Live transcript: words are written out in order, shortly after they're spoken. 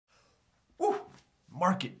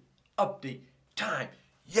market update time.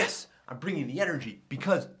 Yes, I'm bringing the energy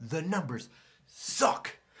because the numbers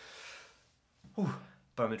suck. Whew.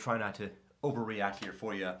 But I'm going to try not to overreact here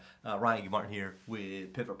for you. Ryan Martin here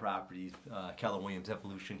with Pivot Properties, Keller Williams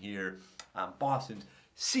Evolution here. Boston's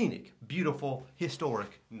scenic, beautiful,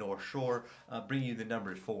 historic North Shore. Bringing you the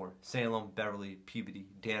numbers for Salem, Beverly, Peabody,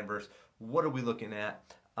 Danvers. What are we looking at?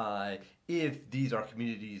 If these are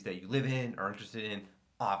communities that you live in, are interested in,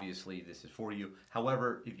 obviously this is for you.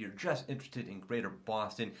 However, if you're just interested in greater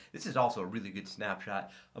Boston, this is also a really good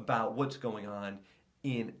snapshot about what's going on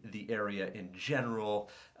in the area in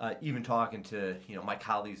general. Even talking to my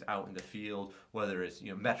colleagues out in the field, whether it's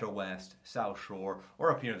Metro West, South Shore,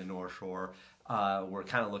 or up here in the North Shore, we're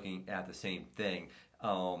kind of looking at the same thing.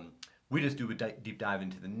 We just do a deep dive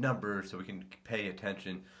into the numbers so we can pay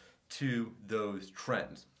attention to those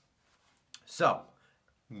trends. So,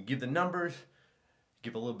 give the numbers,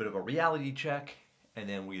 give a little bit of a reality check, and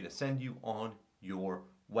then we're going to send you on your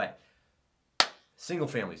way. Single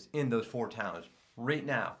families in those four towns right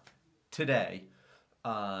now, today,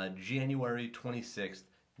 January 26th,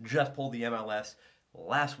 just pulled the MLS.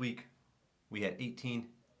 Last week we had 18.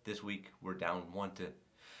 This week we're down 1 to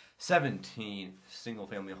 17 single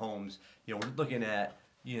family homes. We're looking at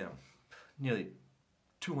nearly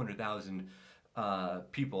 200,000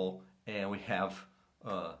 people, and we have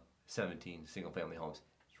 17 single family homes.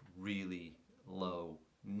 It's really low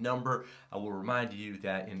number. I will remind you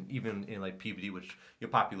that even in like Peabody, which your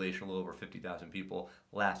population a little over 50,000 people,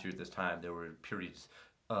 last year at this time there were periods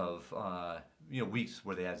of weeks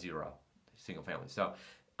where they had 0 single families. So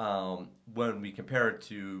when we compare it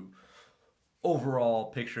to overall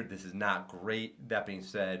picture, this is not great. That being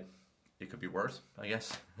said, it could be worse, I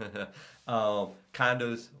guess.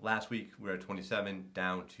 Condos last week we were at 27,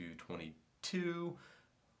 down to 22.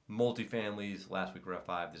 Multifamilies last week we're at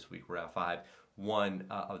 5. This week we're at 5. One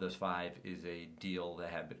of those 5 is a deal that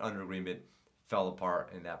had been under agreement, fell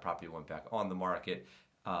apart, and that property went back on the market.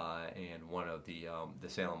 And one of the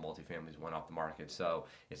Salem multifamilies went off the market. So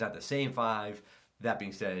it's not the same 5. That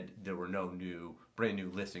being said, there were no brand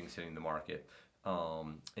new listings hitting the market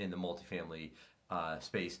in the multifamily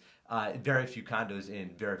space. Very few condos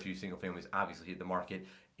and very few single families obviously hit the market.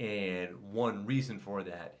 And one reason for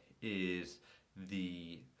that is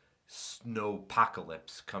the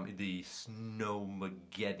snowpocalypse coming, the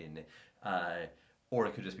snowmageddon, or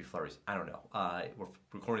it could just be flurries. I don't know. We're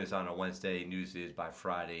recording this on a Wednesday. News is by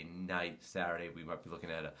Friday night, Saturday, we might be looking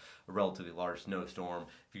at a relatively large snowstorm.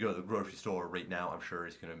 If you go to the grocery store right now, I'm sure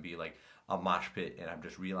it's going to be like a mosh pit, and I'm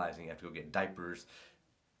just realizing I have to go get diapers.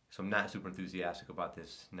 So I'm not super enthusiastic about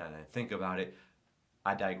this now that I think about it.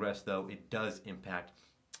 I digress, though. It does impact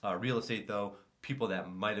real estate, though. People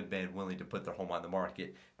that might have been willing to put their home on the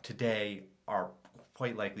market today are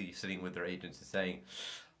quite likely sitting with their agents and saying,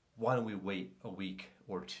 why don't we wait a week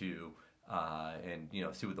or two and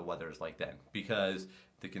see what the weather is like then? Because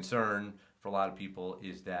the concern for a lot of people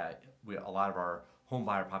is that a lot of our home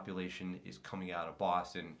buyer population is coming out of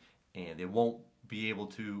Boston, and they won't be able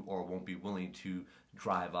to or won't be willing to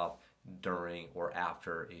drive up during or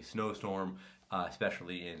after a snowstorm,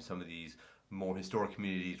 especially in some of these more historic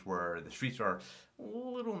communities where the streets are a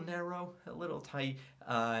little narrow, a little tight,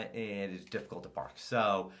 and it's difficult to park.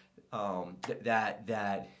 So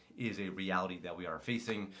that is a reality that we are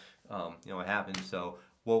facing. It happens. So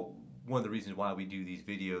one of the reasons why we do these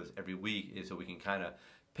videos every week is so we can kind of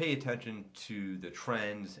pay attention to the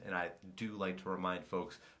trends, and I do like to remind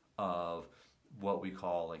folks of what we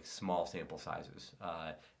call like small sample sizes.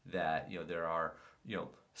 That there are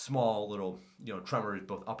small little tremors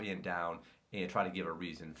both up and down, and try to give a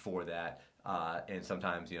reason for that. And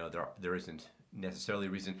sometimes there isn't necessarily a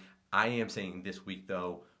reason. I am saying this week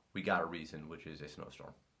though we got a reason, which is a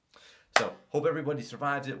snowstorm. So hope everybody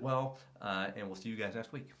survives it well, and we'll see you guys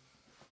next week.